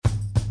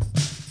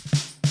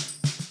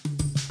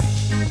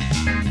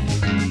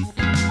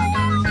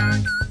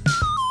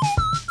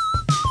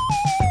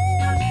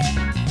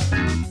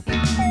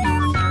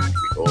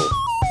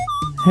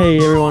Hey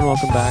everyone,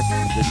 welcome back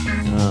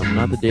to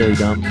not the Daily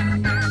Dumb,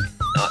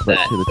 Not but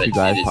that, to the but Two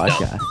Guys it is dumb.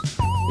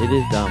 podcast. It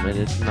is dumb, and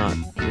it's not.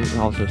 It's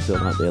also still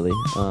not daily.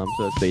 So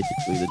it's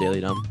basically the Daily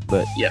Dumb,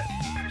 but Yep,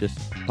 just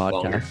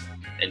longer. podcast.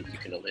 And you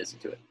can listen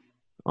to it,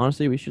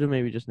 Honestly, we should have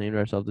maybe just named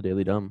ourselves the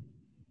Daily Dumb.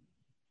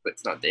 but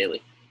it's not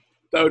daily.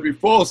 That would be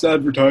false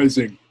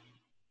advertising.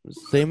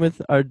 Same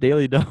with our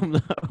Daily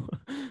Dumb, though.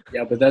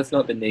 Yeah, but that's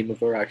not the name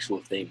of our actual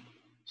thing.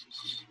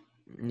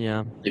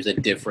 Yeah, There's a I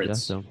guess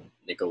difference, so.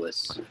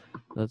 Nicholas.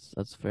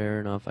 That's fair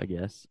enough, I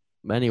guess.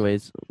 But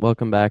anyways,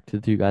 welcome back to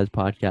the Two Guys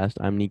podcast.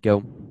 I'm Nico.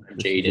 I'm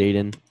This is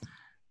Jaden. Jaden.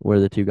 We're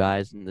the two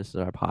guys, and this is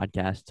our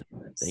podcast.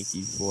 Thank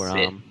you for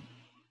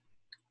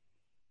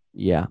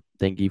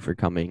thank you for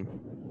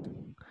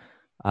coming.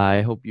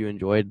 I hope you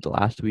enjoyed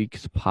last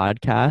week's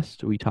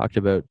podcast. We talked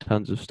about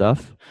tons of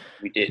stuff.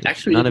 We did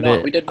actually None of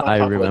it we did not I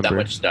talk about that remember.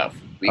 much stuff.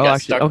 We Oh, got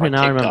actually, stuck okay, on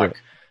now I remember.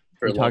 TikTok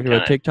for We a long talked about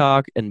time.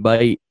 TikTok and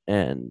Byte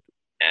and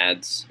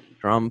Ads.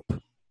 Trump.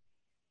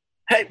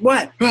 Hey,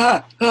 what?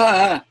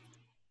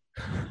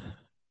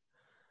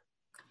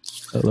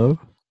 Hello?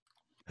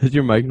 Is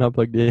your mic not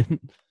plugged in?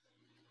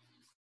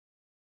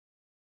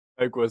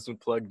 Mic wasn't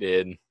plugged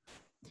in.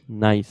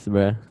 Nice,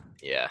 bruh.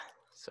 Yeah,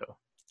 so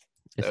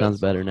It that sounds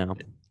was better now.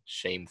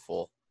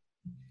 shameful.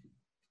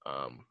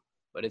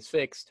 But it's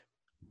fixed.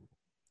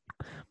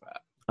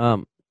 At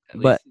But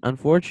least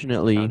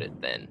unfortunately, found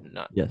it then,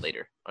 not Yes.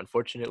 later.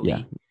 Unfortunately,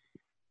 yeah,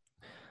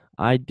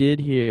 I did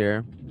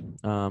hear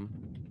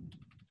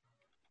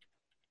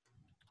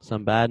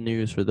some bad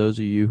news for those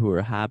of you who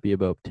are happy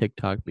about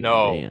TikTok being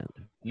No.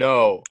 banned.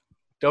 No,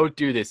 don't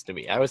do this to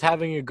me. I was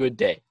having a good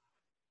day.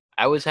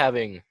 I was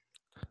having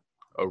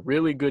a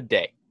really good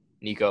day,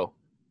 Nico.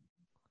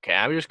 Okay,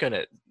 I'm just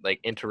gonna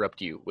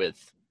interrupt you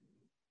with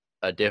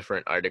a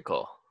different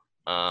article.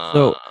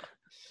 So,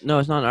 no,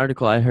 it's not an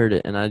article. I heard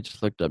it and I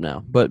just looked up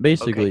now. But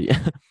basically,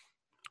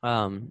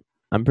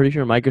 I'm pretty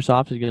sure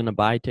Microsoft is gonna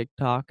buy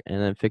TikTok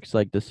and then fix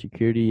like the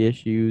security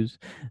issues,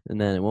 and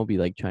then it won't be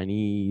like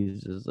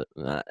Chinese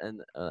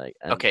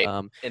Okay.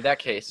 in that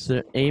case, So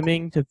they're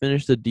aiming to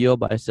finish the deal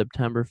by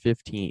September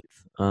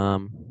 15th.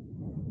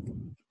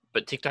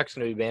 but TikTok's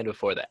gonna be banned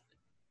before that,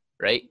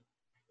 right?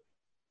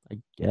 I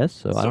guess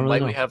so. I So don't really might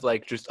know. we have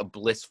just a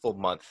blissful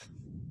month?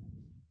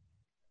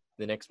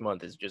 The next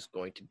month is just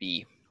going to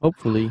be.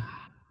 Hopefully.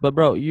 But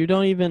bro, you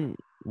don't even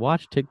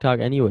watch TikTok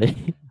anyway.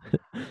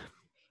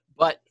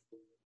 But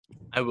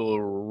I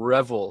will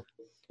revel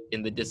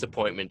in the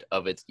disappointment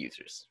of its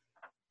users.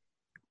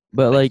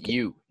 But like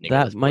you,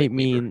 Nicholas that might Boyd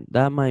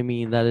Weaver.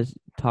 mean that is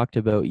talked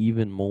about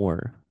even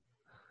more.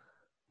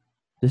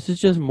 This is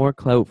just more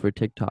clout for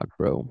TikTok,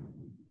 bro.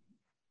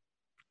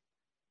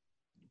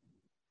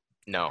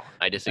 No,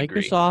 I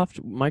disagree.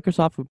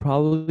 Microsoft would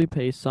probably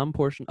pay some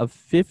portion of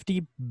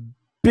 $50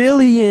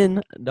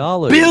 billion.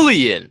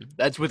 Billion.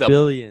 That's with a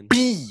Billion.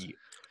 B.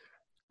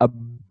 A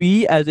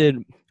B as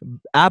in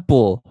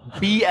Apple.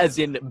 B as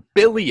in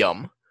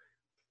billion.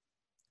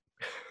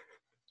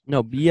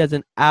 No, B as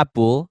in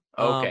Apple.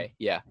 Okay,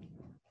 yeah,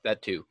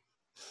 that too.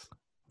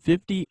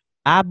 $50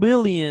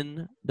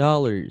 billion.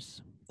 That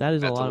is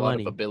That's a lot of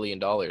money. of $1 billion.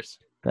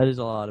 That is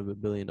a lot of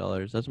 $1 billion.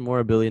 That's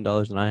more $1 billion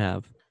than I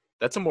have.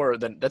 That's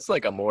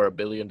like a more $1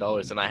 billion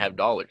than I have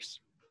dollars.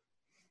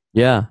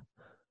 Yeah.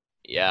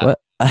 Yeah. What?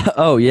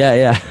 Oh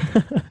yeah.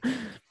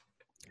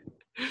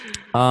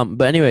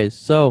 But anyways,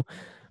 so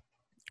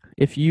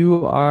if you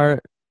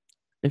like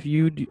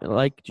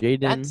Jaden,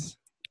 That's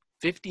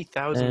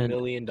 $50,000 and-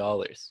 million.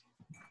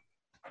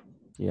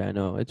 Yeah, I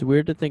know. It's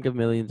weird to think of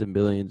millions and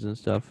billions and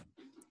stuff.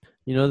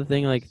 You know the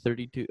thing, like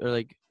 32 or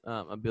like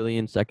a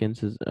billion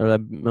seconds is, or a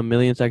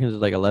million seconds is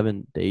like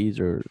 11 days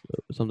or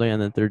something, and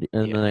then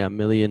then like a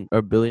million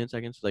or billion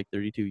seconds is like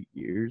 32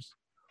 years.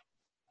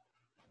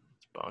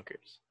 It's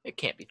bonkers. It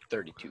can't be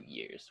 32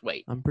 years.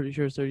 Wait. I'm pretty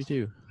sure it's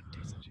 32.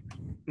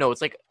 No,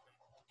 it's like,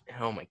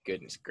 oh my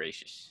goodness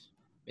gracious.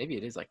 Maybe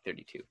it is like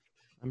 32.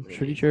 I'm Maybe.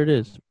 pretty sure it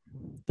is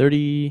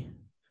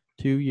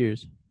 32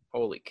 years.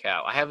 Holy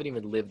cow. I haven't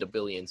even lived 1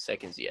 billion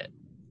seconds yet.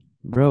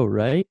 Bro,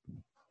 right?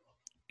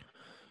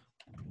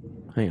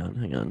 Hang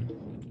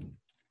on.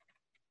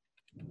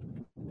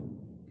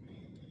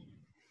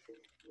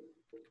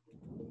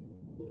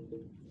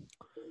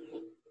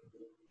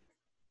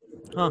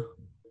 Huh.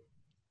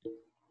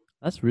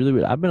 That's really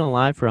weird. I've been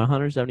alive for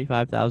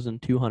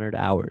 175,200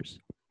 hours.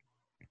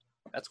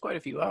 That's quite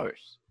a few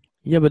hours.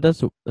 Yeah, but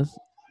that's But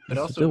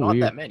also still not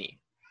weird. that many.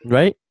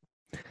 Right?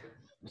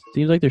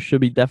 Seems like there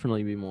should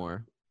definitely be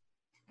more.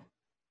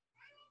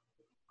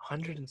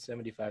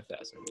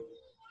 175,000.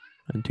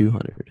 And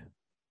 200.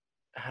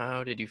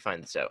 How did you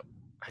find this out?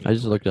 I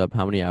just looked up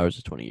how many hours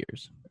is 20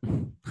 years.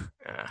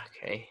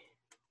 Okay.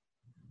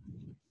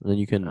 And then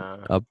you can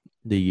up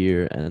the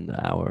year and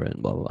the hour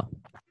and blah, blah, blah.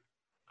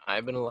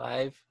 I've been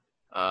alive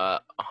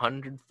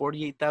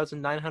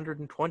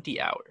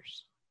 148,920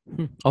 hours.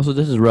 Also,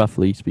 this is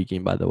roughly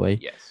speaking, by the way.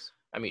 Yes.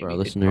 I mean, For our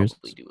we listeners,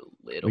 could probably do a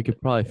little We could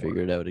bit probably more.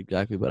 figure it out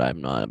exactly, but I'm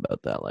not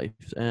about that life.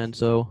 And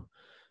so,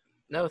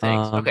 No,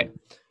 thanks. Um, Okay.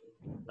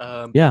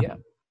 yeah.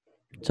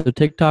 So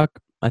TikTok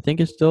I think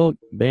it's still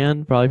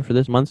banned probably for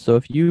this month. So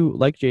if you,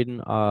 like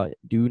Jaden,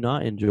 do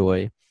not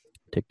enjoy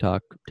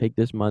TikTok, take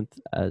this month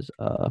as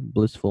a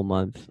blissful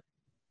month.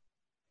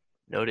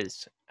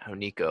 Notice how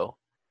Nico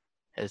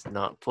has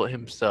not put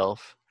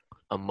himself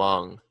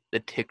among the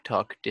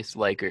TikTok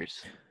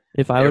dislikers.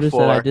 If I would have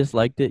said I Therefore,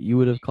 disliked it, you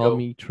would have called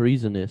Nico- me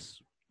treasonous.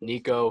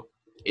 Nico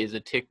is a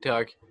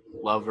TikTok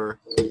lover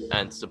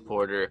and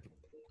supporter,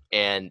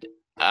 and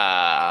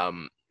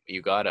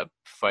you gotta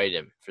fight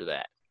him for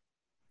that.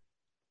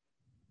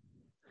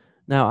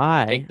 Now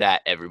I, Take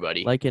that,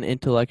 everybody. like an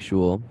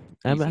intellectual,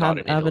 I He's not have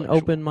an an intellectual.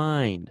 open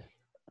mind.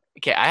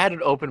 Okay, I had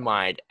an open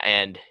mind,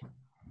 and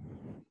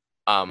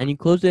And you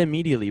closed it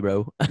immediately,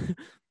 bro.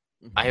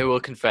 I will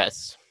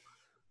confess,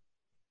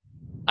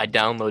 I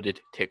downloaded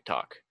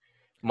TikTok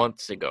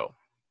months ago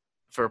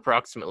for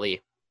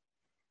approximately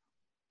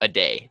a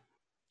day.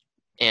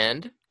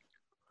 And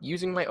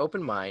using my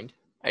open mind,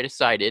 I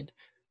decided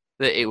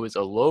that it was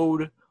a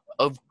load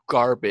of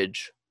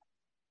garbage.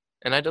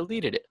 And I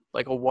deleted it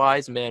like a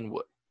wise man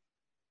would.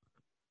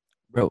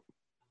 Bro,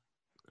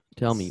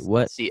 tell me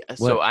what? See, what?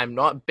 so I'm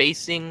not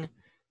basing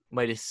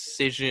my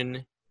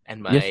decision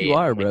and my, Yes, you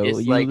are, my bro. You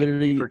dislike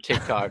literally for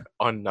TikTok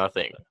on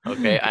nothing.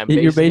 Okay, I'm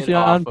you're basing it basing it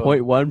on off of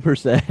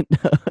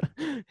 0.1%.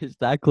 It's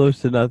that close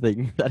to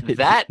nothing.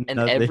 that and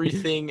nothing.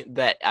 everything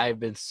that I've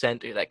been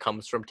sent that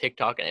comes from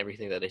TikTok and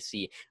everything that I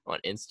see on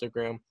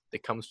Instagram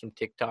that comes from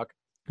TikTok.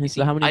 You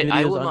So see, how many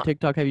I videos will on not.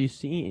 TikTok have you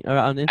seen, or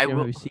on Instagram will.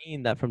 have you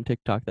seen that from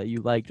TikTok that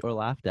you liked or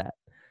laughed at?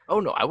 Oh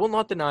no, I will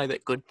not deny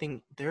that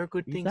there are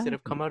good things that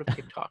have come Exactly. out of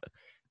TikTok.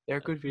 There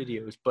are good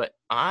videos, but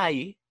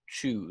I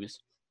choose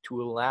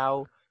to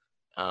allow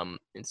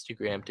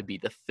Instagram to be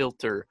the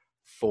filter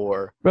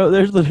for. Bro,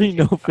 there's literally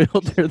no TikToks.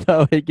 filter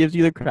though. It gives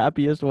you the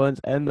crappiest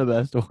ones and the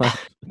best ones.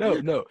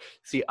 No.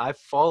 See, I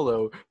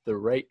follow the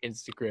right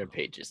Instagram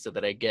pages so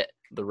that I get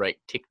the right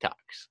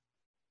TikToks.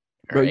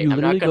 Bro, Right? you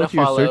I'm not literally gonna go to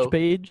your search follow.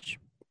 page.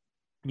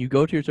 You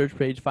go to your search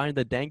page, find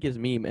the dankest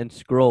meme, and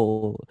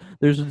scroll.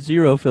 There's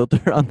zero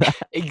filter on that.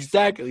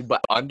 Exactly,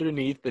 but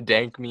underneath the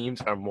dank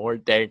memes are more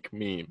dank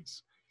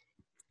memes.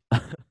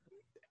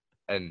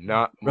 And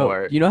not Bro,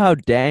 more. do you know how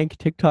dank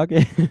TikTok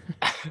is?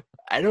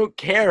 I don't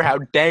care how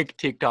dank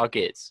TikTok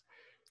is.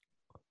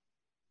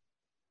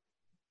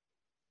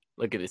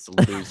 Look at this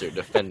loser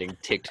defending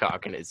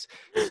TikTok and his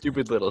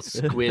stupid little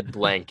squid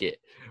blanket.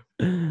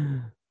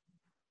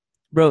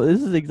 Bro,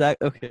 this is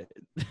okay.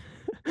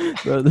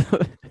 Bro,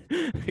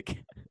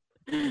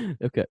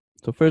 okay.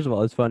 So first of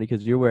all, it's funny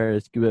because you're wearing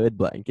a squid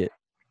blanket.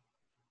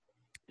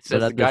 It says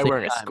the at the guy same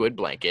wearing a time- squid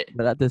blanket.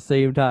 But at the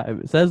same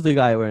time, it says the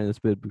guy wearing the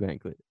squid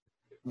blanket.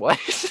 What?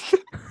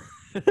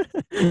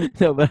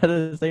 No, but at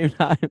the same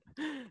time,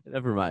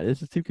 never mind.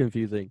 This is too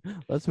confusing.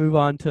 Let's move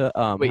on to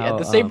Wait, how, at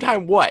the same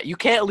time, what? You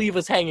can't leave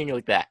us hanging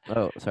like that.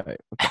 Oh, sorry.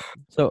 Okay.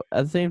 So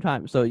at the same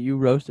time, so you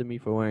roasted me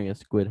for wearing a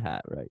squid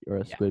hat, right? Or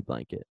a Yeah. squid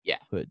blanket. Yeah.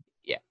 Hood.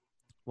 Yeah.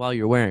 While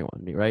you're wearing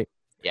one, right?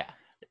 Yeah.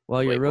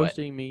 While you're Wait, what?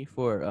 roasting me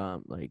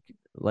for like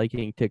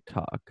liking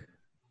TikTok.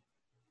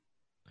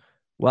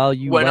 While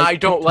you When like I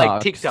don't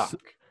like TikToks,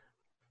 TikTok.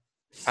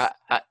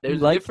 There's you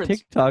a like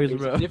difference. TikToks,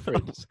 There's bro. a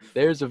difference.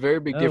 There's a very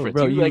big Oh, difference.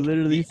 bro, you like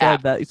literally the said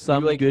app. that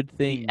some like good the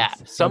things.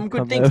 app. Some have good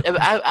come things.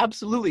 out.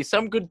 Absolutely.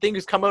 Some good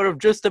things come out of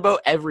just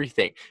about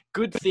everything.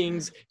 Good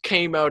things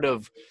came out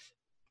of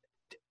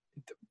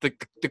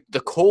the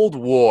Cold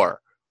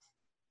War.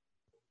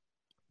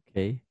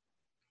 Okay.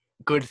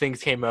 Good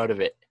things came out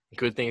of it.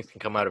 Good things can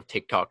come out of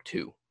TikTok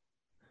too.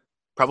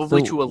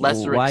 Probably to a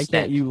lesser why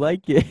extent. can't you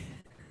like it?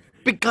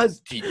 Because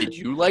did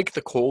you like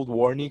the Cold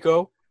War,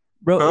 Nico?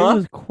 Bro, Huh? it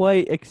was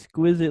quite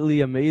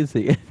exquisitely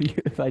amazing,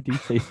 if I do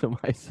say so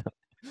myself.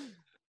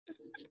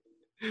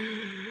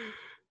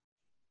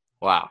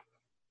 Wow.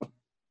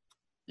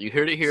 You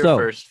heard it here So-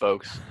 first,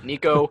 folks.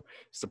 Nico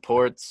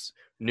supports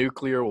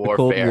nuclear The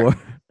warfare. Cold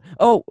War.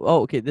 Oh,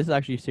 okay. This is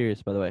actually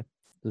serious, by the way.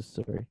 This is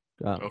sorry.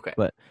 Okay.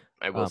 But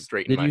I will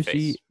straighten did my you face.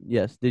 see?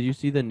 Yes. Did you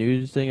see the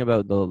news thing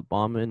about the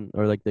bomb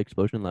or like the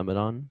explosion in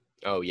Lebanon?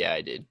 Oh yeah,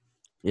 I did.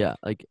 Yeah.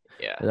 Like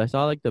Yeah. I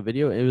saw like the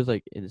video. It was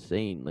like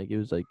insane. Like it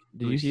was like.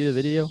 Did It you was see the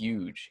video?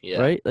 Huge. Yeah.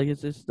 Right. Like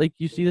it's just like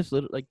you see this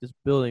little like this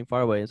building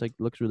far away. It's like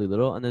looks really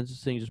little, and then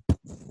this thing just.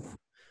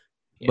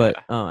 Yeah.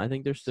 But I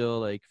think they're still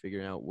like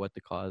figuring out what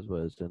the cause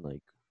was and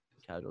like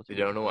casualties.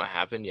 They don't know what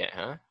happened yet,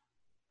 huh?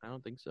 I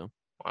don't think so.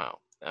 Wow.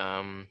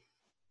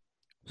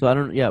 So I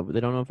don't. Yeah, but they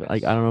don't know if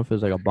like I don't know if it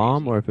was like a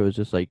bomb Crazy. or if it was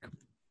just like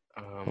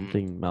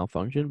something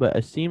malfunctioned. But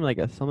it seemed like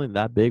something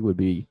that big would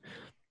be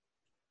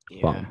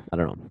bomb. I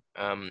don't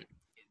know.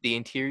 The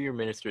interior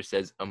minister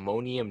says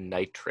ammonium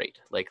nitrate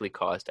likely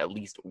caused at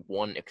least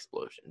one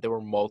explosion. There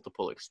were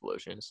multiple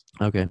explosions.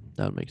 Okay,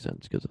 that would make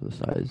sense because of the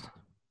size.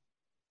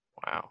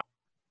 Wow.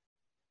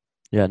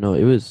 Yeah, no,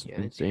 it was Yeah,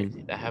 that's insane.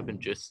 crazy. That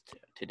happened just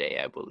today,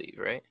 I believe,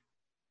 right?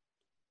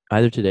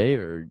 Either today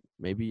or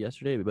maybe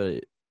yesterday, but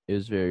it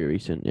was very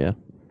recent. Yeah.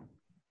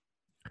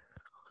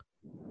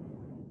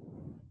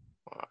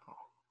 Wow.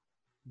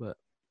 But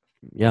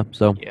yeah,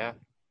 so Yeah.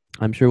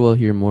 I'm sure we'll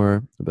hear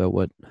more about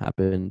what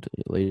happened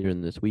later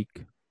in this week.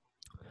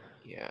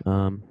 Yeah.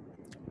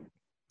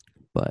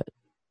 but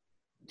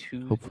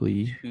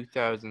hopefully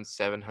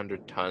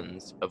 2,700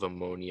 tons of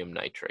ammonium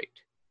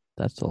nitrate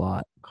that's a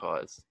lot.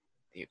 caused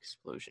the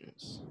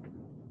explosions.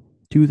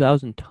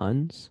 2,000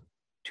 tons?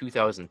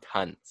 2,000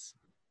 tons.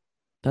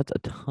 That's a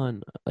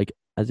ton. Like,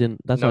 as in,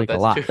 that's No, like a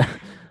that's lot.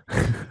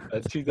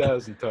 That's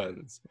 2,000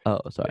 tons. Oh,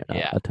 sorry.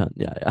 Yeah. A ton.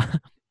 Yeah, yeah.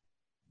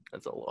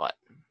 That's a lot.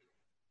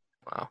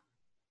 Wow.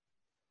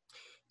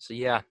 So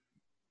yeah.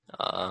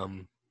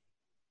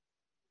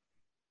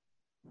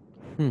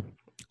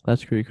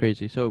 That's pretty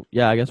crazy. So,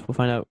 yeah, I guess we'll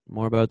find out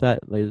more about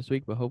that later this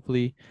week, but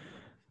hopefully,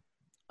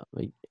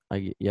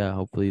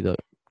 hopefully the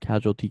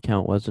casualty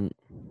count wasn't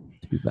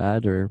too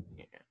bad or.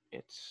 Yeah,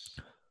 it's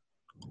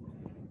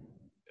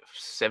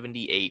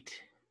 78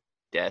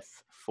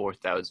 death,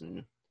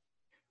 4,000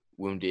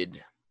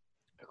 wounded,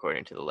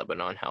 according to the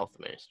Lebanon Health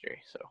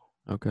Ministry. So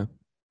Okay.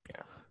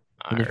 yeah,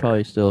 And there's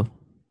probably still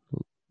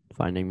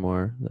finding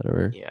more that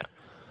are. Yeah.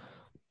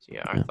 So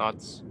yeah, our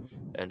thoughts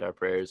and our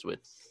prayers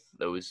with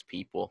those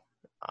people,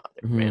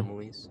 their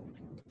families.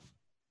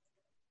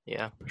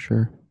 Yeah. For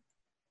sure.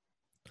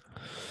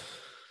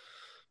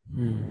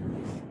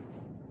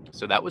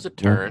 So that was a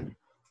turn.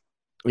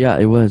 Yeah,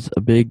 it was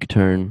a big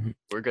turn.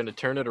 We're gonna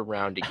turn it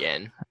around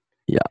again.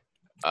 Yeah.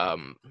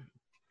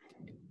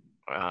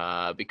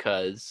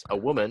 Because a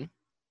woman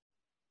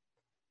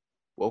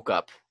woke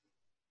up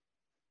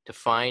to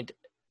find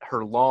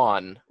her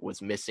lawn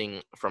was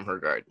missing from her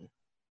garden.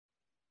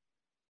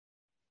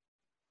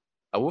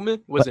 A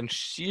woman was in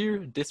sheer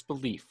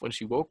disbelief when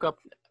she woke up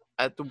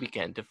at the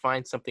weekend to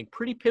find something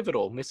pretty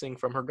pivotal missing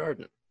from her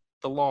garden,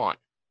 the lawn.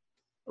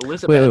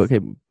 Elizabeth. Wait,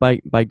 okay.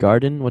 By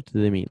garden, what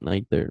do they mean?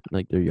 Like their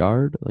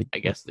yard? Like I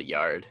guess the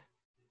yard.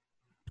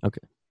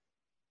 Okay.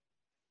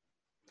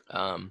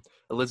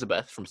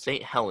 Elizabeth from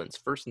St. Helens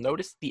first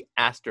noticed the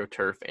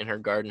astroturf in her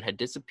garden had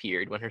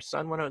disappeared when her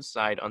son went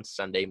outside on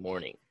Sunday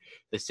morning.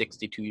 The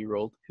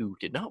 62-year-old, who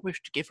did not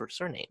wish to give her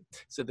surname,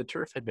 said the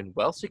turf had been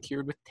well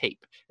secured with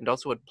tape and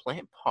also had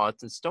plant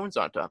pots and stones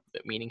on top of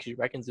it, meaning she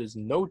reckons there's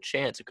no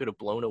chance it could have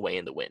blown away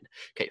in the wind.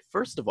 Okay,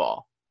 first of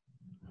all,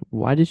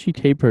 why did she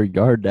tape her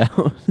yard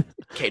down?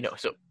 Okay, no,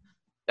 so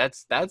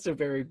that's a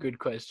very good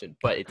question,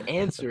 but it's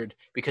answered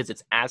because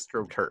it's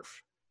astroturf.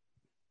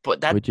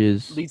 But that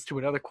leads to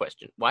another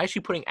question. Why is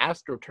she putting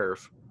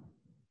astroturf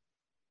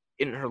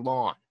in her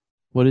lawn?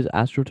 What is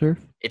astroturf?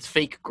 It's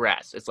fake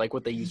grass. It's like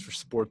what they use for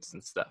sports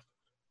and stuff.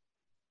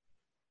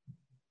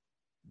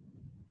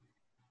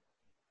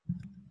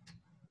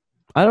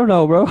 I don't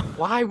know, bro.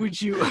 Why would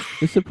you?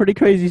 There's some pretty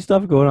crazy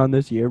stuff going on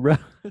this year, bro.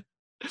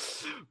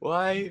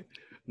 Why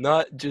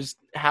not just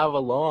have a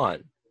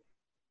lawn?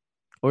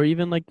 Or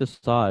even like the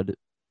sod,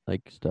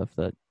 like stuff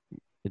that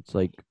it's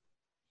like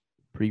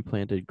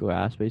pre-planted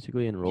grass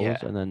basically and rolls,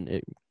 and then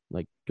it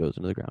like goes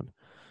into the ground.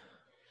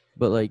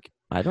 But like,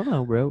 I don't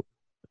know, bro.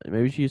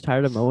 Maybe she's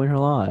tired of mowing her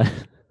lawn.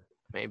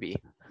 Maybe.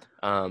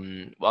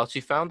 While she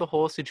found the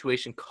whole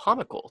situation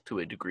comical to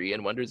a degree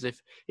and wonders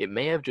if it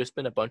may have just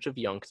been a bunch of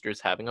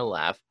youngsters having a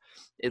laugh,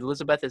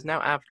 Elizabeth is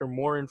now after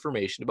more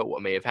information about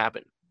what may have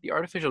happened. The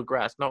artificial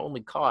grass not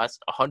only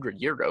cost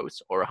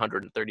 €100 or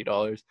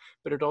 $130,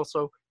 but it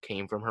also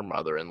came from her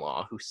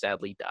mother-in-law, who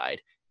sadly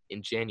died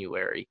in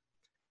January.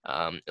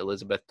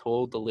 Elizabeth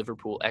told the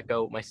Liverpool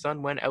Echo, "My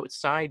son went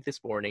outside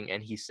this morning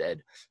and he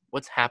said,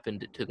 'What's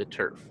happened to the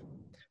turf?'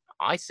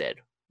 I said,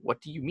 'What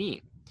do you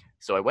mean?'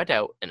 So I went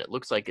out and it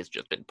looks like it's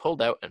just been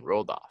pulled out and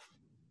rolled off.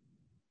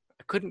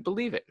 I couldn't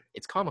believe it.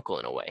 It's comical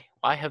in a way.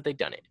 Why have they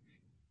done it?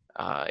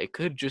 It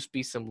could just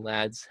be some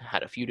lads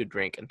had a few to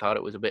drink and thought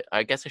it was a bit.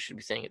 I guess I should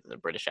be saying it in a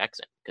British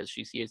accent because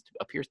she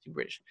appears to be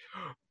British.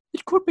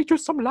 It could be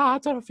just some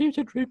lads had a few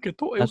to drink and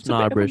thought it was a bit. That's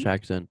not a British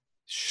accent.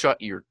 Shut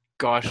your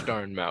gosh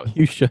darn mouth.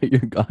 You shut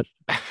your gosh.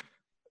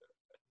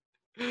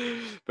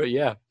 But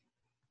yeah,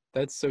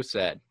 that's so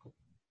sad.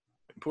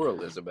 Poor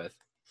Elizabeth.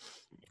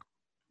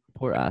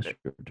 Poor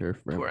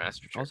astroturf, bro. Poor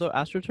astroturf. Also,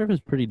 astroturf is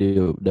pretty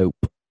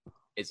dope.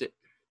 Is it?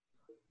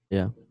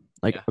 Yeah.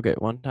 Okay,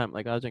 one time,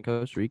 I was in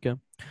Costa Rica,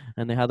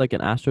 and they had like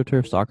an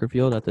astroturf soccer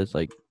field at this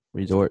like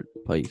resort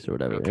place or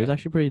whatever. Okay. It was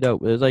actually pretty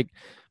dope. It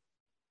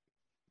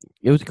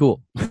was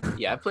cool.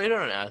 Yeah, I played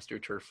on an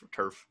astroturf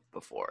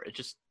before. It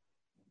just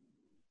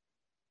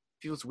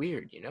feels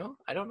weird, you know?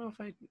 I don't know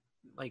if I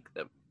like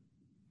them.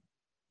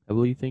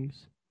 Pebbly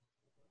things?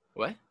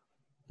 What?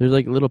 There's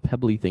like little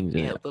pebbly things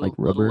in it, like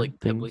rubber little,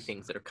 pebbly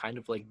things that are kind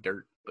of like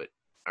dirt, but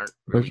aren't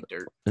really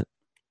dirt.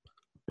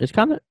 It's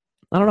kind of,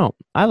 I don't know.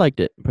 I liked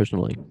it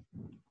personally.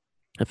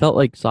 It felt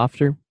like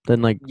softer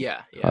than like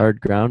hard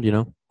ground, you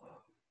know?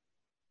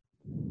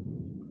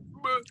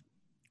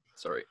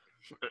 Sorry.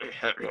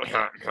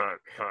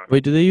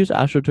 Wait, do they use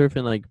AstroTurf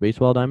in like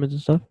baseball diamonds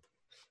and stuff?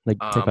 Like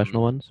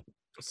professional ones?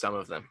 Some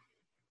of them.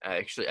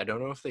 Actually, I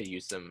don't know if they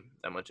use them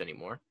that much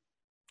anymore.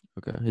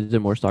 Okay. Is it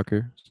more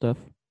soccer stuff?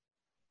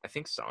 I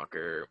think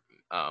soccer,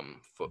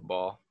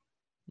 football.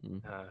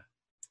 But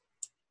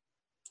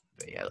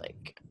yeah,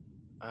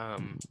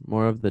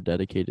 more of the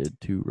dedicated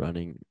to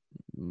running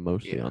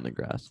mostly on the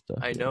grass stuff.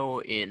 I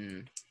know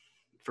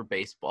for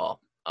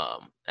baseball,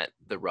 at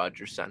the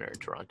Rogers Center in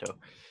Toronto,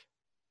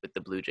 with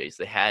the Blue Jays.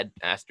 They had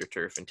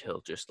AstroTurf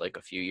until just like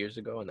a few years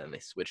ago, and then they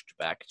switched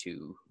back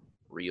to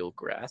real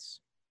grass.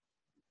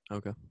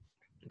 Okay.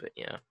 But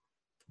yeah.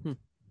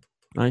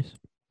 Nice.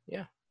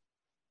 Yeah.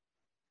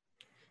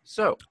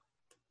 So,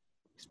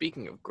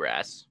 speaking of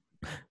grass.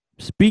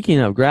 Speaking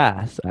of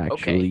grass,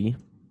 actually.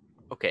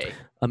 Okay.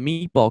 A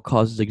meatball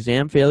causes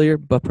exam failure,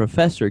 but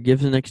professor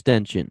gives an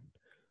extension.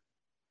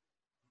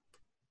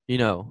 You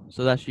know,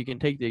 so that she can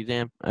take the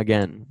exam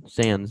again,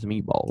 sans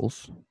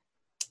meatballs.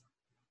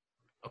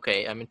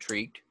 Okay, I'm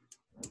intrigued.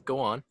 Go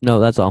on. No,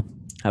 that's all.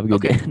 Have a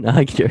good Okay. day. No,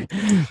 I'm kidding.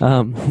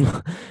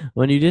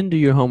 When you didn't do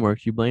your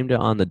homework, you blamed it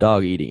on the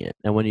dog eating it.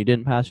 And when you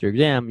didn't pass your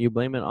exam, you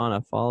blame it on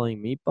a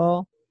falling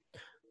meatball.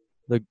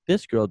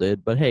 This girl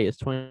did, but hey, it's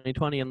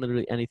 2020 and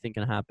literally anything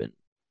can happen.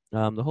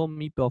 The whole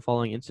meatball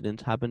falling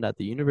incident happened at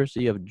the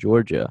University of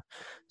Georgia.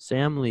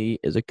 Sam Lee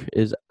is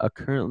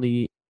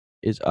currently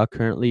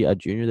a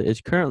junior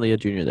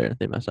there.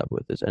 They messed up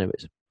with this,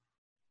 anyways.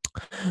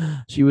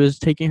 She was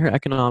taking her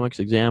economics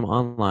exam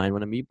online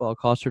when a meatball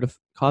caused her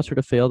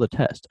to fail the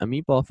test. A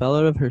meatball fell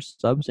out of her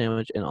sub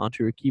sandwich and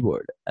onto her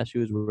keyboard as she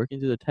was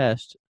working through the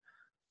test.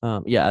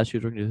 As she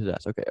was working through the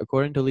test. Okay,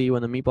 according to Lee,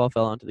 when the meatball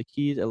fell onto the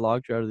keys, it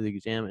logged her out of the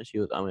exam and she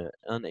was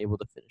unable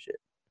to finish it.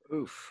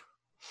 Oof.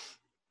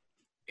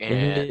 It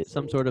hit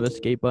some sort of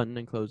escape button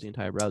and closed the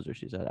entire browser,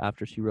 she said.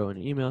 After she wrote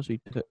an email,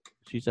 she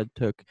said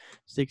took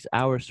 6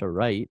 hours to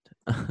write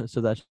so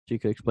that she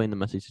could explain the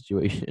messy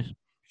situation.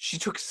 She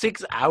took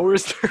 6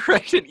 hours to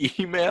write an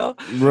email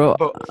Bro,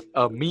 about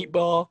a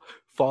meatball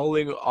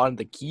falling on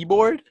the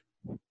keyboard?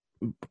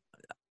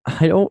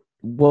 I don't...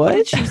 What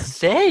did she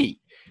say?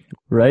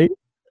 Right?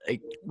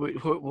 Like,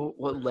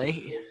 what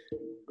language?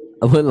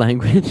 What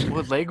language?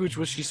 What language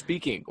was she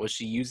speaking? Was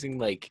she using,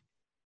 like,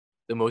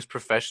 the most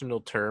professional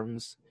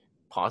terms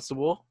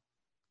possible?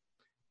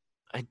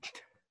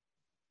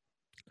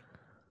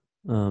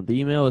 The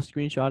email was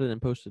screenshotted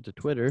and posted to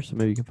Twitter, so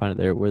maybe you can find it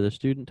there, where the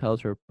student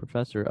tells her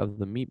professor of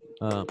the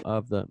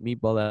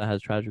meatball that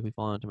has tragically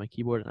fallen onto my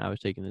keyboard, and I was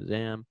taking the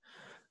exam.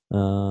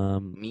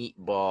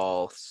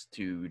 Meatball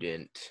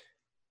student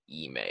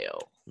email.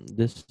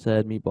 This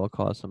said meatball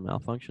caused some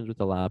malfunctions with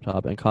the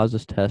laptop and caused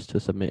this test to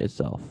submit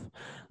itself.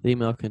 The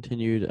email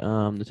continued.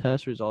 The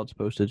test results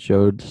posted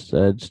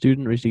said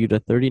student received a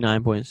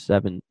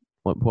 39.17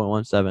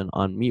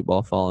 on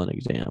meatball fallen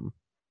exam.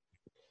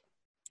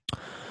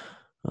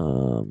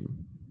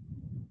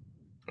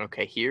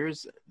 Okay,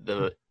 here's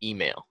the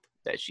email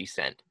that she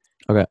sent.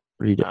 Okay,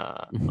 read it.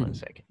 1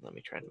 second. Let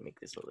me try to make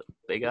this a little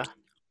bigger.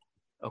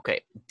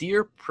 Okay,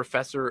 dear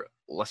Professor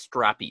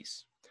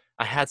Lastrapes,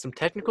 I had some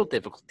technical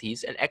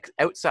difficulties and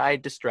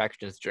outside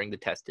distractions during the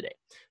test today.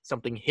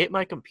 Something hit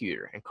my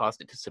computer and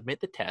caused it to submit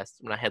the test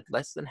when I had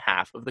less than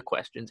half of the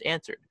questions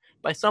answered.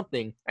 By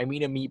something, I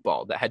mean a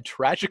meatball that had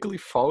tragically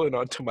fallen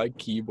onto my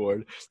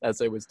keyboard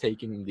as I was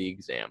taking the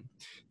exam.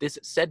 This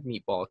said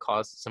meatball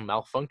caused some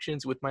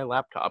malfunctions with my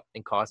laptop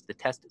and caused the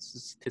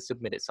test to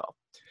submit itself.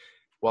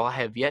 While I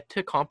have yet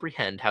to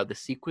comprehend how the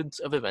sequence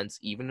of events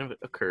even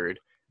occurred,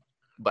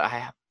 but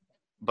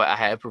I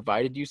have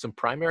provided you some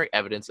primary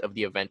evidence of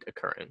the event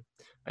occurring.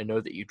 I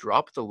know that you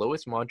dropped the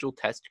lowest module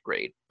test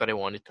grade, but I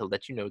wanted to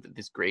let you know that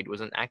this grade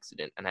was an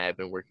accident, and I have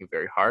been working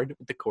very hard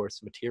with the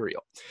course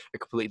material. I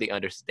completely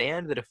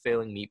understand that a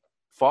falling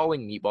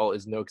meatball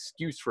is no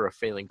excuse for a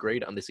failing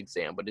grade on this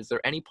exam, but is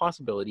there any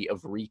possibility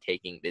of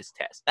retaking this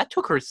test? That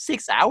took her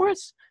 6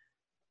 hours?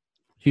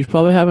 She's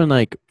probably having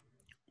like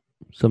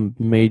some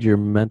major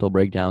mental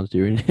breakdowns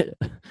during it.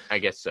 I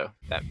guess so.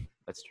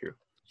 That's true.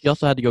 She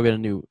also had to go get a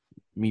new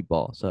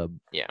meatball sub.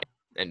 Yeah,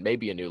 and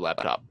maybe a new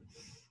laptop.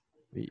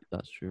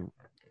 That's true.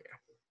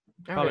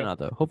 Yeah. Probably not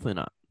though. Hopefully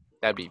not.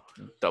 That'd be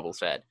double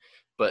sad.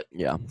 But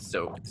yeah.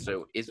 So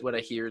is what I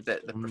hear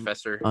that the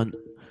professor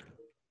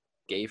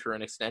gave her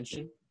an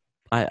extension?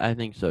 I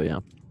think so. Yeah.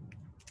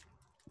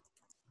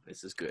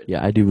 This is good.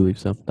 Yeah, I do believe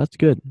so. That's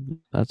good.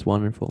 That's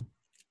wonderful.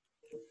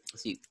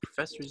 See,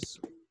 professors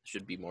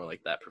should be more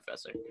like that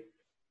professor.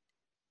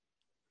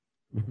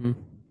 Mm-hmm.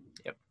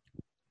 Yep.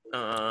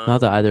 Not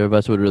that either of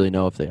us would really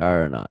know if they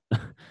are or not.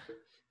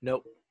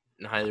 Nope.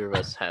 Neither of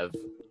us have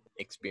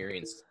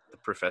experienced the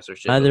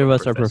professorship. Neither of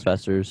us are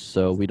professors,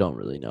 so we don't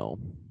really know.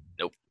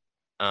 Nope.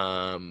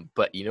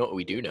 But you know what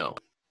we do know?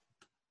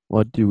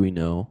 What do we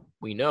know?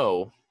 We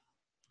know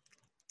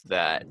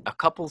that a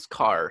couple's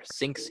car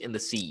sinks in the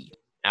sea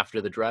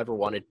after the driver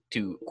wanted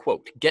to,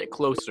 quote, get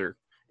closer,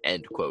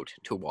 end quote,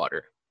 to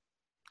water.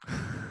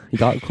 He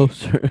got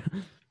closer.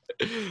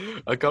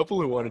 A couple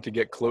who wanted to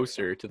get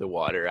closer to the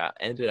water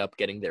ended up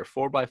getting their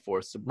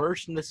 4x4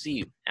 submerged in the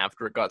sea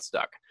after it got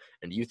stuck,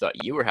 and you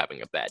thought you were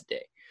having a bad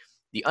day.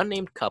 The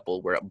unnamed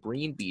couple were at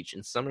Breen Beach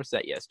in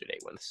Somerset yesterday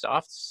when the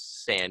soft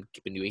sand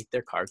beneath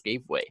their car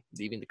gave way,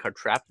 leaving the car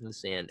trapped in the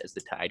sand as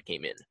the tide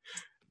came in.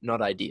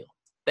 Not ideal.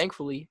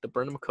 Thankfully, the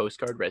Burnham Coast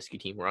Guard rescue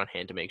team were on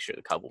hand to make sure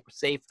the couple were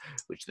safe,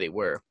 which they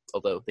were,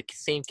 although the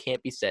same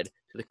can't be said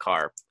to the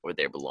car or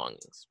their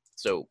belongings.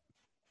 So,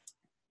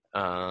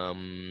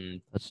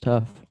 that's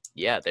tough.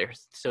 Yeah,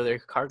 their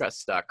car got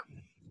stuck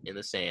in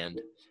the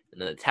sand,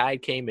 and then the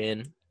tide came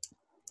in,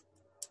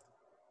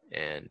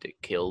 and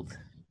it killed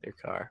their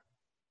car.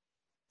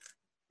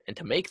 And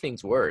to make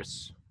things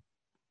worse,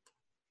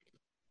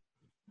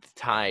 the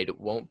tide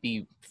won't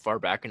be far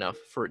back enough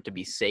for it to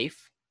be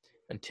safe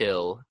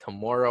until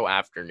tomorrow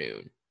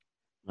afternoon.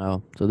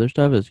 Oh, so their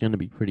stuff is gonna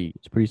be pretty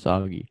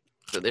soggy.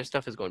 So their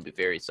stuff is going to be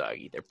very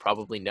soggy. They're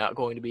probably not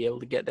going to be able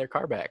to get their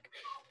car back.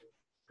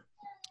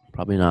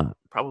 Probably not.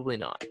 Probably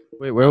not.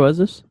 Wait, where was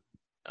this?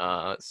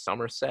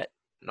 Somerset.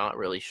 Not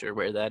really sure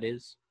where that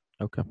is.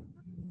 Okay.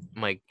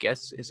 My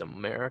guess is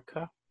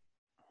America,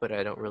 but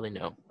I don't really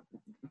know.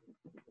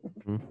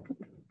 Mhm.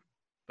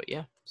 But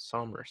yeah,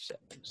 Somerset.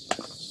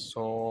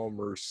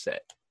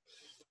 Somerset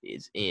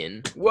is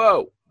in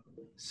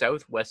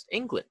southwest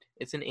England.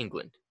 It's in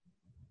England.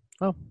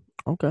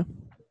 Okay.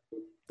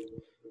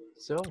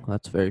 So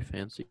That's very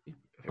fancy.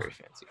 very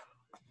fancy.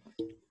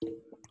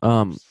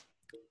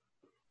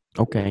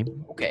 Okay.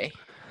 Okay.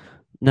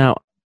 Now,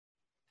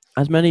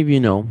 as many of you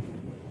know,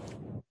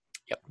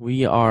 Yep.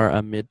 we are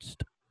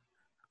amidst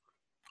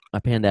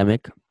a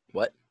pandemic.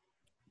 What?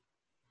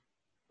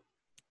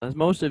 As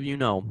most of you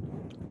know,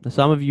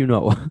 some of you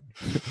know.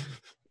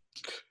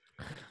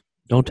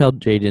 Don't tell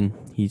Jaden.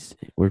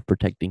 We're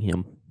protecting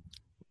him.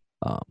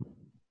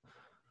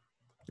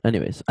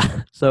 Anyways,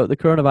 so the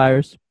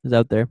coronavirus is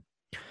out there,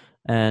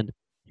 and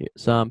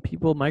some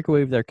people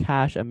microwave their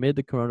cash amid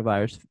the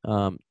coronavirus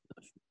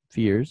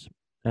fears,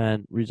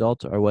 and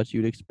results are what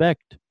you'd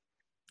expect.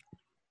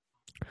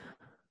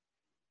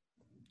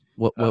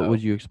 What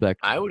would you expect?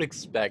 I would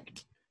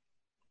expect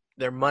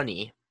their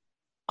money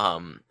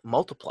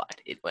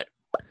multiplied. It went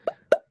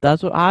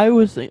That's what I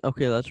was thinking.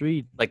 Okay, let's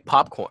read. like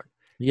popcorn.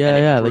 Yeah, and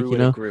it yeah, grew like you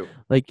and it know, grew.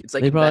 like It's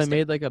like they probably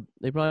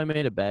investing.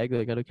 made a bag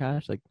like out of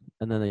cash, like,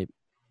 and then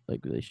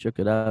they shook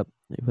it up,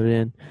 they put it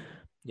in,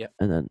 Yep.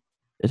 and then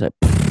it's like,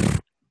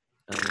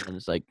 and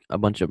it's like a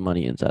bunch of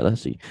money inside.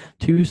 Let's see.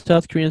 2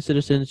 South Korean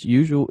citizens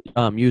used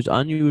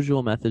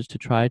unusual methods to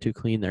try to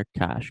clean their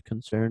cash,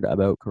 concerned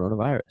about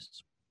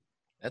coronavirus.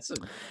 That's a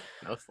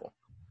mouthful.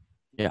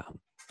 Yeah.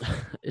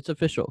 It's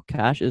official.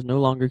 Cash is no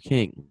longer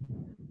king.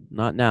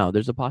 Not now.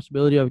 There's a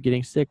possibility of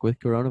getting sick with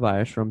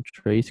coronavirus from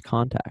trace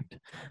contact.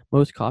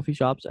 Most coffee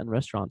shops and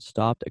restaurants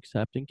stopped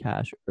accepting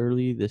cash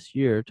early this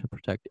year to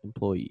protect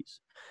employees.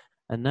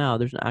 And now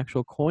there's an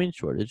actual coin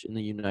shortage in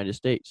the United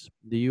States.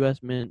 The U.S.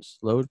 Mint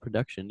slowed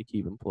production to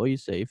keep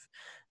employees safe,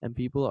 and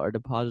people are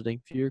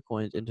depositing fewer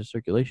coins into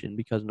circulation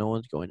because no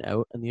one's going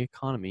out and the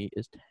economy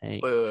is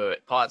tanked.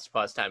 Wait.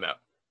 Pause, time out.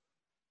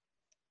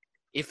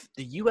 If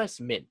the U.S.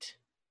 Mint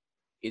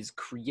is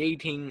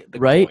creating the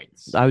Right?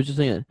 coins, I was just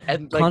saying,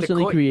 and like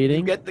constantly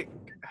creating. you get the.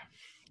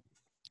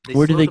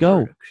 Where do they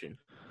go? Production.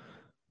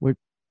 Where?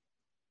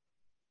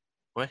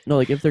 What? No,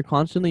 like if they're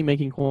constantly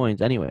making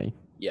coins anyway.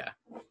 Yeah.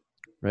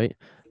 Right.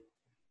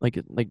 Like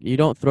you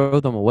don't throw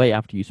them away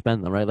after you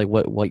spend them, right? Like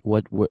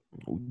what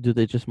do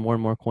they just more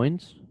and more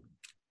coins?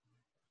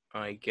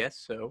 I guess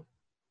so.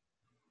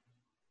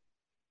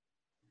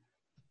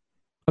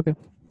 Okay.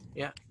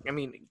 Yeah, I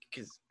mean,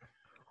 because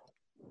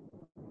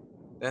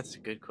that's a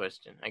good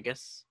question. I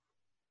guess,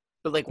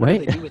 but like, what do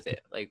Right? they do with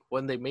it? Like,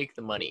 when they make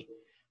the money,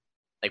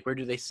 like, where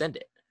do they send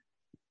it?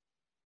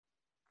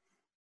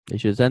 They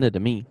should send it to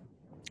me.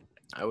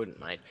 I wouldn't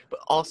mind. But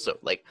also,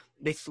 like,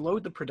 they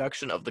slowed the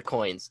production of the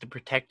coins to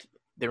protect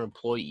their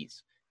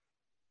employees,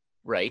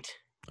 right?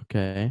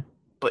 Okay.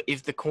 But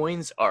if the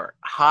coins are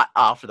hot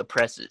off of the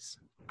presses,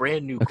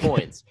 brand new Okay.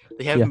 coins,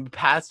 they haven't been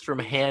passed from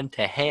hand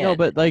to hand. No,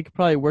 but like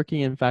probably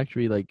working in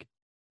factory, like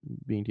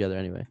being together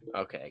anyway.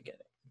 Okay, I get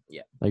it.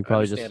 Yeah. Like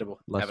probably just Understandable.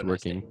 less Have a nice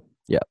working. day.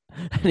 Yeah.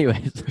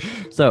 Anyways,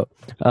 so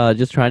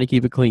just trying to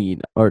keep it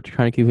clean,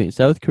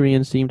 South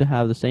Koreans seem to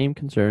have the same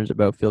concerns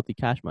about filthy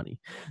cash money,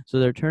 so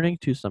they're turning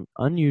to some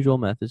unusual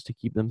methods to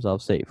keep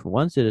themselves safe.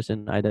 One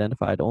citizen,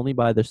 identified only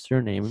by their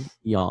surname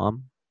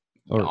Yam,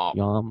 I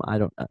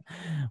don't know,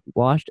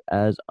 washed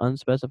as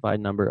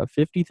unspecified number of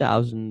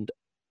 50,000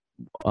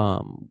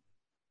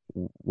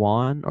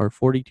 won or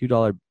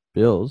 $42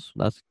 bills.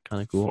 That's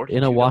kind of cool.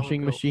 In a $42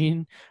 washing bills.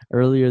 machine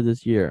earlier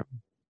this year.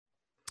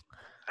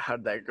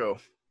 How'd that go?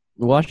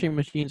 Washing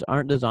machines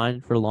aren't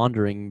designed for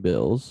laundering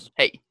bills.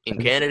 Hey,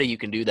 in Canada, you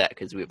can do that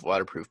because we have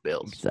waterproof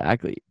bills.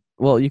 Exactly.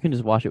 Well, you can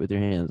just wash it with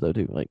your hands though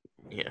too. Like,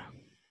 yeah,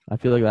 I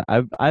feel like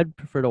that. I'd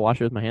prefer to wash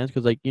it with my hands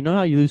because, like, you know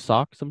how you lose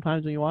socks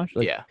sometimes when you wash.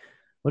 Like, yeah.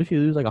 What if you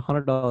lose like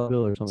 $100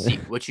 bill or something? See,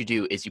 what you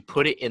do is you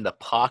put it in the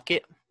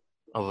pocket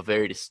of a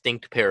very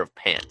distinct pair of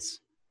pants,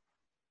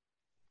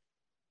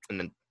 and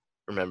then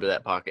remember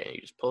that pocket, and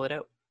you just pull it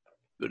out.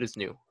 Good as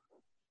new.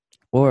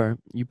 Or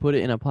you put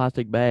it in a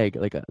plastic bag,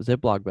 like a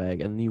Ziploc bag,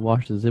 and then you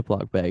wash the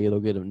Ziploc bag. It'll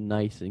get them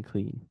nice and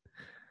clean.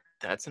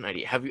 That's an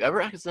idea. Have you ever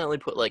accidentally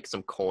put like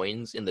some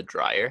coins in the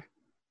dryer?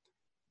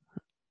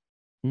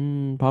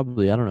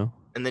 Probably. I don't know.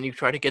 And then you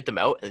try to get them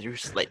out, and you're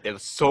just like, they're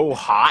so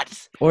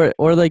hot. Or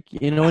like,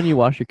 you know when you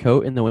wash your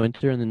coat in the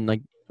winter, and then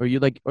like, you're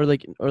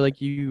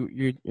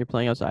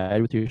playing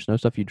outside with your snow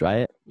stuff, you dry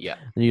it. Yeah.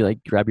 And you like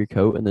grab your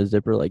coat, and the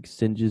zipper like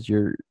singes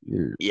your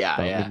yeah.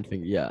 and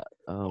finger. Yeah.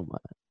 Oh my.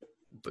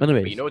 But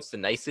you know what's the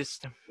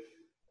nicest?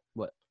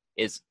 What?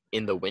 Is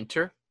in the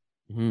winter.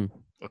 Mm-hmm.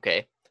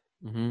 Okay,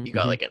 Mm-hmm. you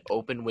got like an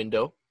open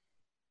window.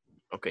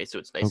 Okay, so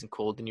it's nice and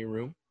cold in your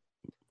room,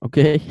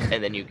 Okay.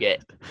 and then you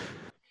get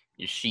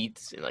your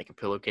sheets and like your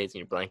pillowcase and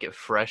your blanket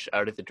fresh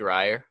out of the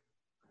dryer.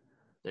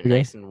 They're Okay.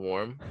 nice and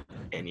warm,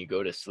 and you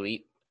go to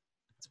sleep.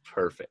 It's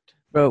perfect.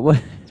 Bro,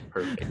 what? It's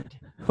perfect.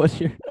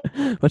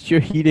 What's your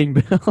heating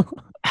bill?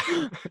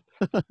 I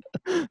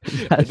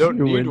That's don't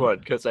your need win. one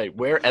because I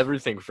wear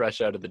everything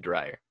fresh out of the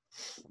dryer.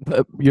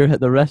 But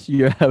the rest of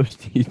your house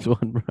needs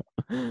one, bro.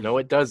 No,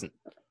 it doesn't.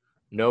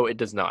 No, it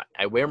does not.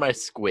 I wear my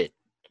squid.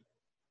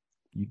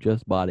 You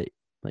just bought it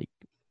like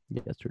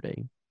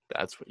yesterday.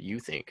 That's what you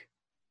think.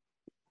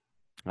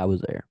 I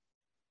was there.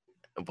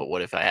 But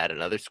what if I had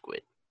another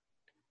squid?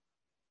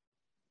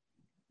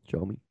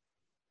 Show me.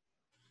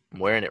 I'm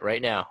wearing it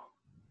right now.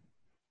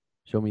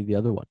 Show me the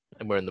other one.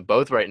 I'm wearing them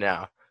both right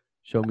now.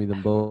 Show me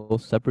them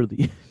both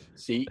separately.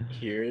 See,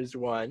 here's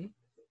one.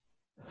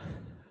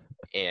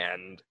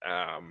 And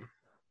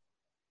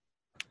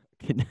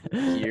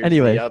here's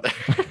Anyway, the other.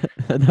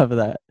 enough of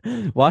that.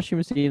 Washing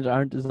machines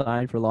aren't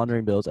designed for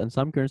laundering bills, and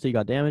some currency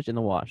got damaged in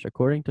the wash.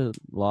 According to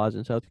laws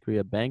in South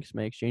Korea, banks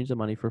may exchange the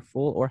money for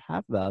full or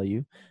half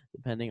value,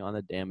 depending on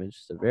the damage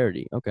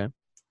severity. Okay.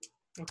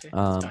 Okay,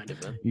 that's kind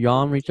of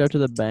Yom reached out to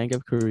the Bank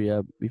of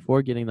Korea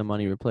before getting the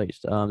money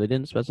replaced. They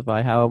didn't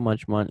specify how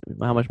much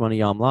money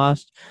Yom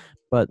lost,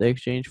 but they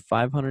exchanged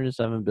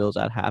 507 bills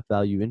at half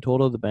value. In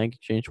total, the bank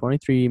exchanged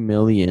 23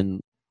 million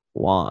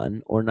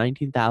won, or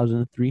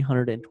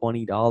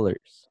 $19,320.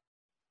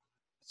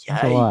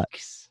 That's a lot.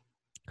 Yikes.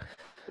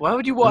 Why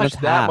would you And wash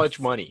that's that half, much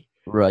money?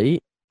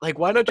 right? Like,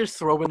 why not just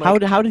throw in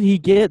like How did he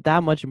get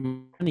that much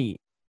money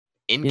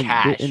in in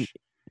cash?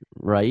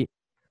 right?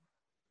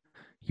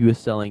 He was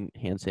selling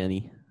hand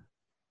sanitizer.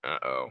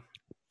 Uh-oh.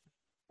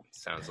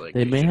 Sounds like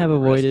They they may should have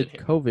have avoided arrested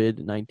him.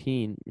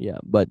 COVID-19, yeah,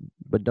 but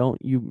don't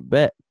you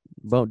bet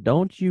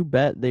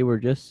they were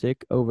just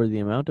sick over the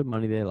amount of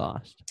money they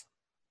lost?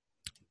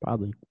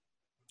 Probably.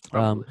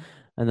 Probably.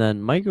 And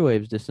then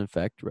microwaves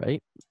disinfect,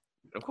 right?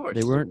 Of course.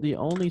 They weren't the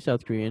only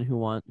South Korean who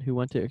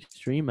went to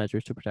extreme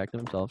measures to protect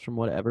themselves from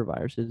whatever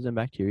viruses and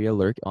bacteria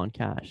lurk on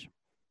cash.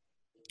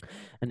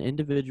 An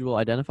individual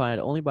identified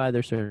only by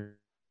their surname,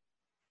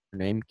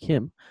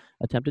 Kim,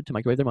 attempted to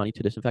microwave their money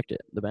to disinfect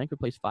it. The bank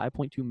replaced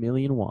 5.2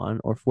 million won,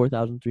 or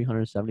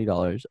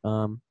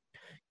 $4,370.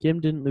 Kim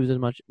didn't lose as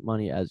much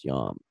money as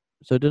Yom,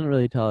 so it didn't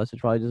really tell us. It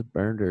probably just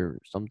burned or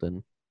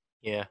something.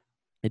 Yeah.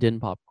 It didn't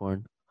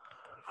popcorn.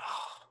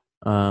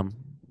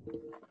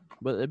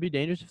 But it'd be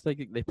dangerous if they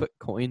put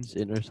coins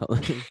in or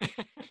something.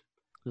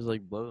 Just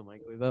like blow the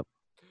microwave up.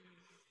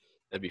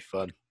 That'd be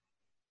fun.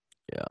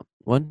 Yeah.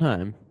 One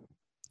time,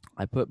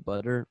 I put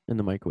butter in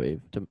the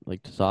microwave to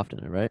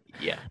soften it, right?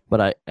 Yeah.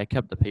 But I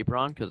kept the paper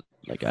on because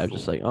I was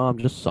just like, oh, I'm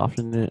just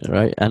softening it,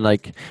 right? And I'm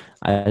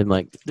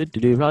like,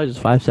 probably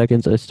just 5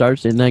 seconds. It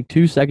starts in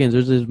 2 seconds.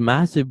 There's this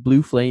massive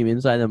blue flame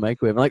inside the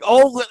microwave. I'm like,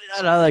 oh,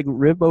 and I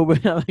rip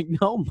open. I'm like,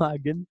 no, my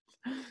goodness.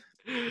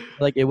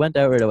 It went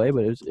out right away,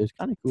 but it was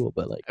kind of cool.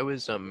 But I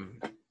was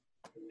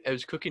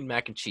cooking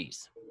mac and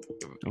cheese,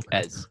 okay.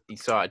 as you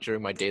saw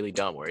during my daily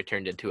dump where it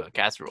turned into a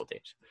casserole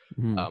dish.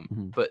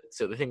 But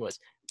so the thing was,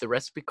 the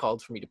recipe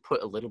called for me to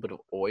put a little bit of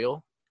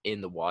oil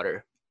in the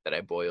water that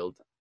I boiled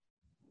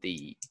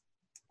the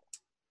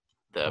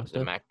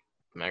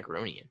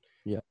macaroni in.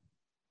 Yeah.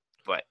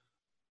 But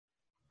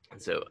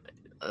so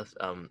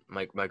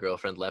my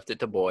girlfriend left it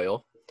to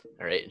boil,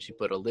 all right, and she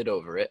put a lid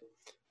over it,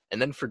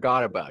 and then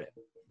forgot about it,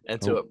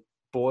 and so it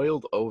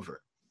boiled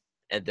over,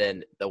 and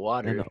then the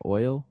water and the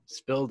oil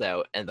spilled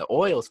out, and the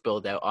oil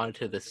spilled out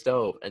onto the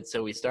stove, and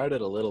so we started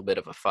a little bit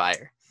of a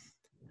fire.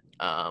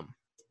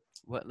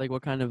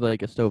 What kind of a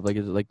stove?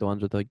 Is it the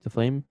ones with the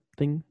flame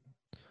thing?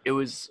 It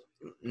was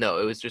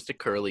just a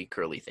curly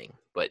thing,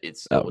 but it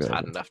still was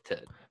hot enough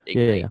to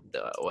ignite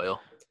the oil.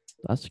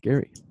 That's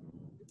scary.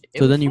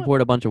 So then you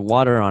poured a bunch of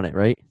water on it,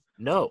 right?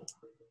 No.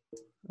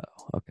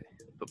 Oh, okay.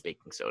 Put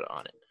baking soda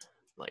on it,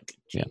 like a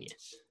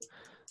genius. Yeah.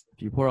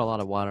 If you pour a lot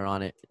of water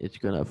on it, it's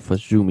gonna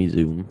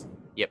zoom.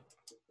 Yep.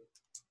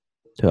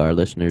 To our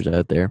listeners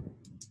out there,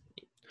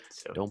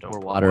 so don't pour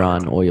water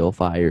on oil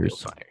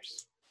fires.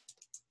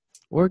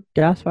 Or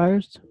gas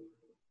fires.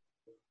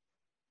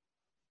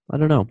 I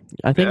don't know.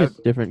 I think it's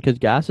different because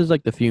gas is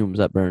the fumes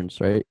that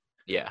burns, right?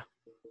 Yeah.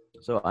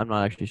 So I'm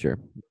not actually sure.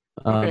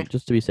 Okay.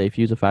 Just to be safe,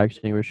 use a fire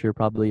extinguisher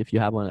probably if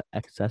you have one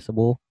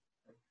accessible.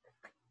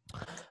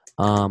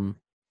 Or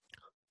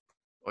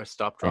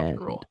stop, drop, and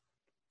roll.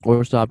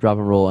 Or stop, drop,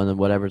 and roll, and then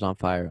whatever's on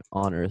fire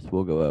on Earth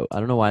will go out. I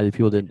don't know why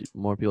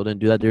more people didn't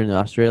do that during the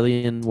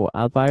Australian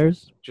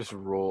wildfires. Just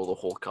roll the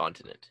whole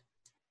continent.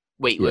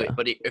 Wait,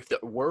 but if the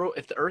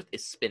Earth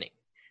is spinning,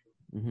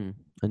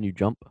 and you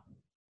jump,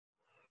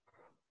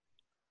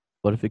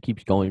 what if it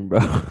keeps going, bro?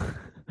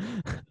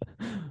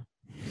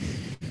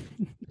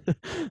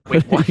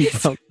 Wait, what?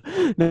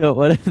 No,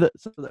 what if the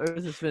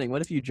Earth is spinning?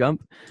 What if you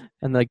jump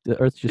and the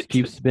Earth just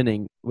keeps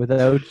spinning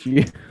without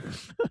you?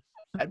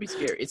 That'd be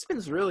scary. It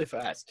spins really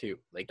fast too.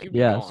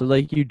 So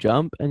you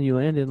jump and you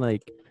land in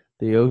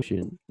the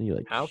ocean and you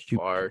How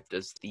far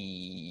does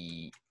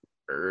the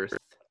Earth,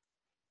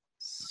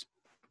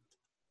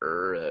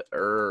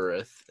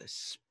 Earth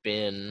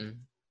spin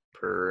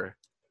per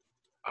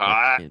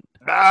Second.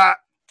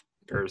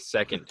 per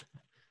second.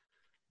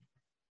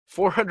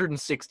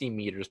 460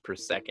 meters per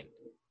second.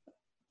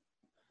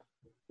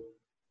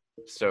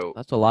 So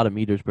That's a lot of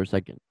meters per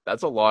second.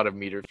 that's a lot of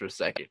meters per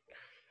second.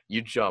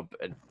 You jump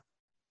and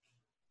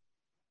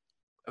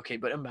okay,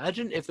 but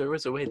imagine if there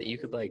was a way that you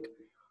could like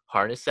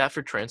harness that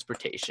for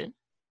transportation.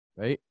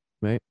 Right?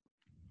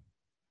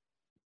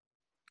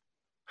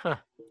 Huh.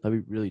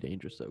 That'd be really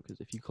dangerous though, because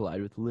if you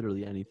collide with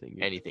literally anything,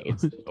 Anything,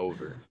 it's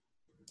over.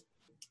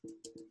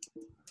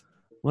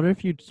 Wonder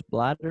if you'd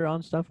splatter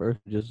on stuff or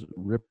just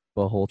rip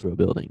a hole through a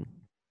building.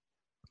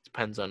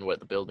 Depends on what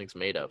the building's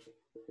made of.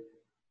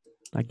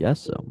 I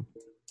guess so.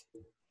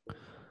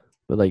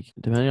 But like,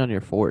 depending on your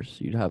force,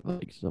 you'd have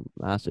like some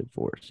massive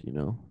force, you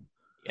know?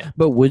 Yeah.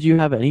 But would you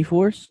have any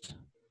force?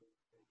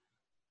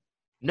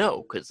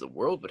 No, because the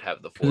world would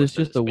have the force. Because it's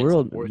that just the spins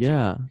world. towards you.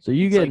 Yeah. So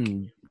you It's like-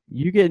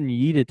 getting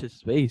yeeted to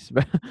space,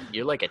 bro.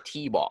 You're like a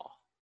T-ball.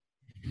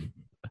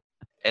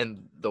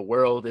 And the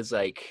world is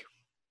like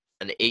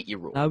an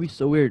 8-year-old. That would be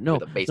so weird. No,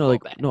 with a baseball no,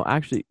 like bat. no,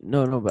 actually,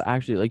 no, but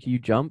actually, like you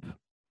jump.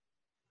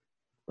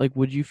 Like,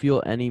 would you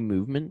feel any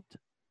movement?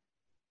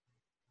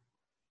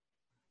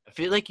 I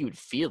feel like you would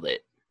feel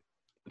it.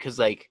 Because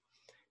like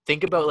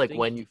think about like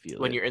when you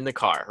feel you're in the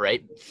car,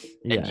 right?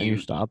 yeah, and and you're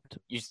stopped.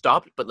 You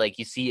stopped, but like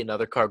you see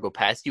another car go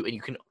past you and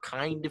you can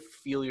kind of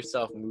feel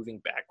yourself moving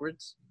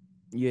backwards.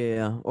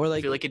 Yeah, or I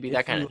like feel like it'd be if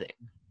that kind you- of thing.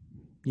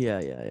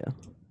 Yeah.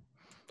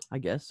 I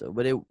guess so,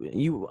 but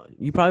you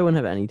probably wouldn't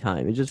have any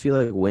time. It just feel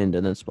like wind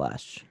and then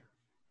splash.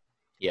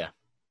 Yeah.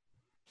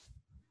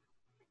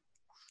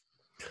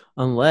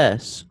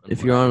 Unless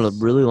if you're on a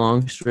Unless- really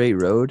long straight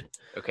road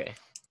Okay.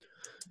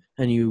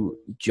 and you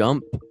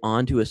jump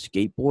onto a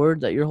skateboard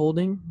that you're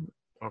holding,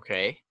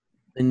 Okay.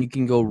 then you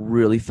can go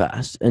really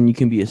fast and you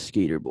can be a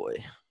skater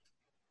boy.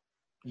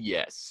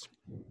 Yes.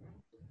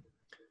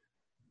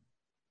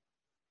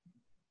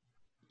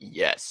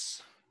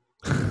 Yes.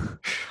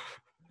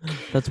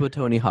 That's what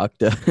Tony Hawk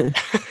does.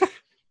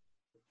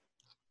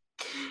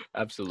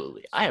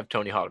 Absolutely. I have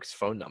Tony Hawk's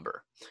phone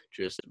number.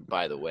 Just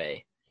by the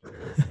way.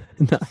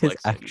 Not his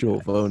Flex on you actual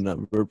guys. phone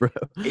number, bro.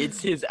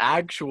 It's his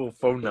actual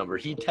phone number.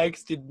 He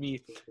texted me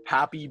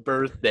happy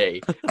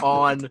birthday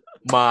on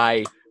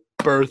my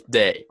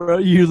birthday. Bro,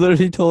 you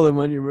literally told him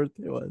when your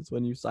birthday was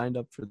when you signed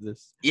up for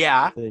this.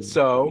 Yeah. Thing.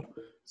 So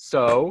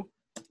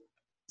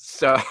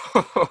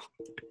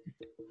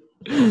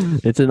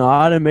It's an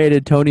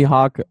automated Tony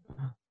Hawk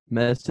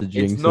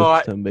messaging It's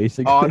not system,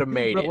 basically.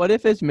 automated. Bro, what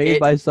if it's made It-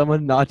 by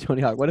someone not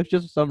Tony Hawk? What if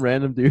just some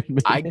random dude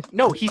made it?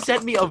 no, he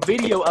sent me a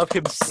video of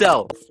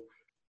himself.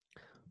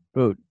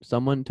 Bro,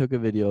 someone took a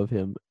video of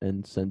him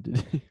and sent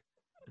it.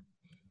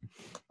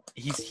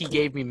 He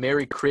gave me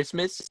Merry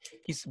Christmas.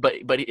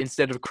 But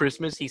instead of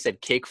Christmas, he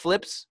said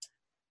kickflips.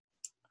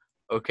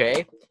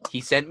 Okay.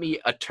 He sent me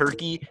a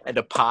turkey and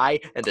a pie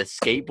and a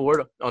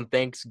skateboard on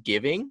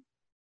Thanksgiving.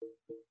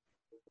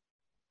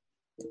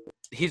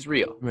 He's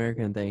real.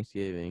 American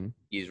Thanksgiving,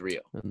 He's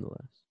real.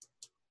 nonetheless.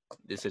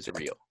 This is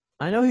real.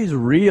 I know he's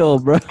real,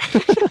 bro.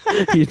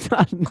 He's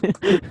not.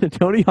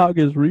 Tony Hawk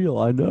is real.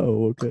 I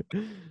know. Okay.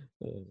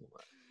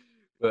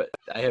 But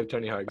I have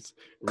Tony Hawk's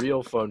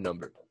real phone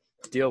number.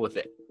 Deal with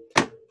it.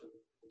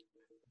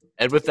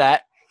 And with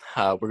that,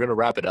 we're gonna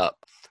wrap it up.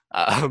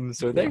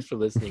 So thanks for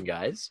listening,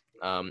 guys.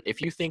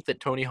 If you think that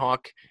Tony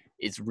Hawk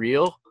is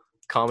real,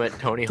 comment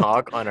Tony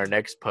Hawk on our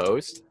next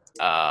post.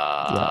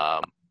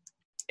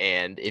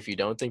 And if you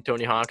don't think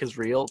Tony Hawk is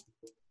real,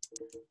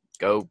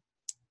 go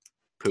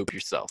poop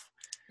yourself.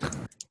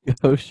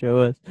 Go show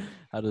us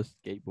how to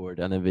skateboard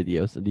on a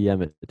video. So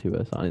DM it to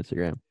us on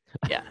Instagram.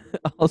 Yeah.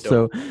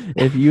 Also,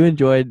 if you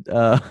enjoyed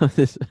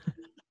this.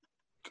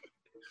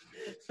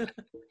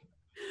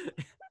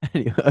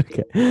 Anyway,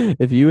 okay.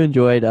 If you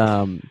enjoyed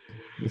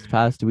this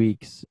past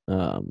week's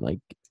like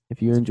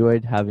if you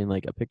enjoyed having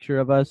like a picture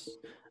of us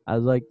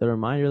as like the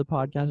reminder the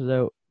podcast is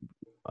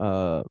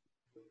out,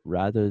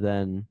 rather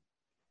than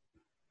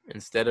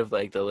Instead of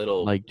like the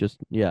little like just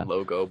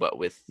logo, but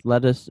with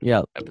let us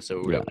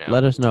episode out now.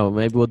 let us know.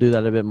 Maybe we'll do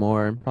that a bit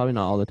more. Probably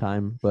not all the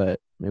time, but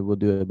maybe we'll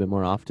do it a bit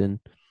more often,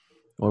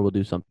 or we'll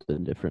do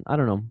something different. I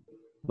don't know,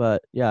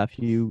 but yeah, if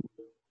you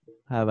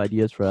have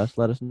ideas for us,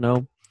 let us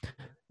know,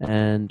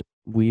 and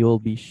we will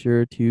be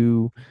sure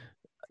to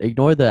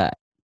ignore that.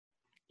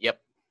 Yep.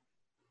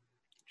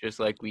 Just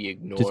like we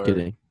ignore Just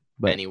kidding.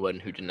 But anyone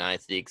who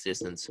denies the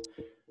existence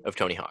of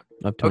Tony Hawk.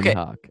 of Tony Okay.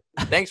 Hawk.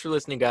 Thanks for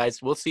listening,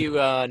 guys. We'll see you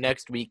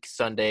next week,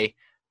 Sunday.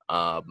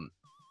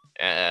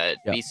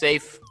 Be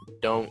safe.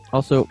 Don't.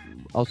 Also,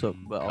 Oh,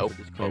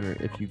 disclaimer: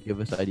 if you give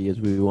us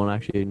ideas, we won't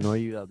actually ignore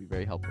you. That'll be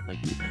very helpful.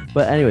 Thank you.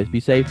 But anyways, be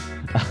safe.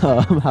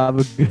 Have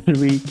a good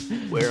week.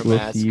 Wear a We'll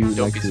mask. see you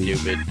Don't be next week.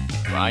 stupid.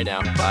 Bye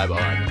now. Bye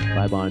bye.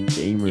 Bye, bye,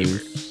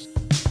 gamers.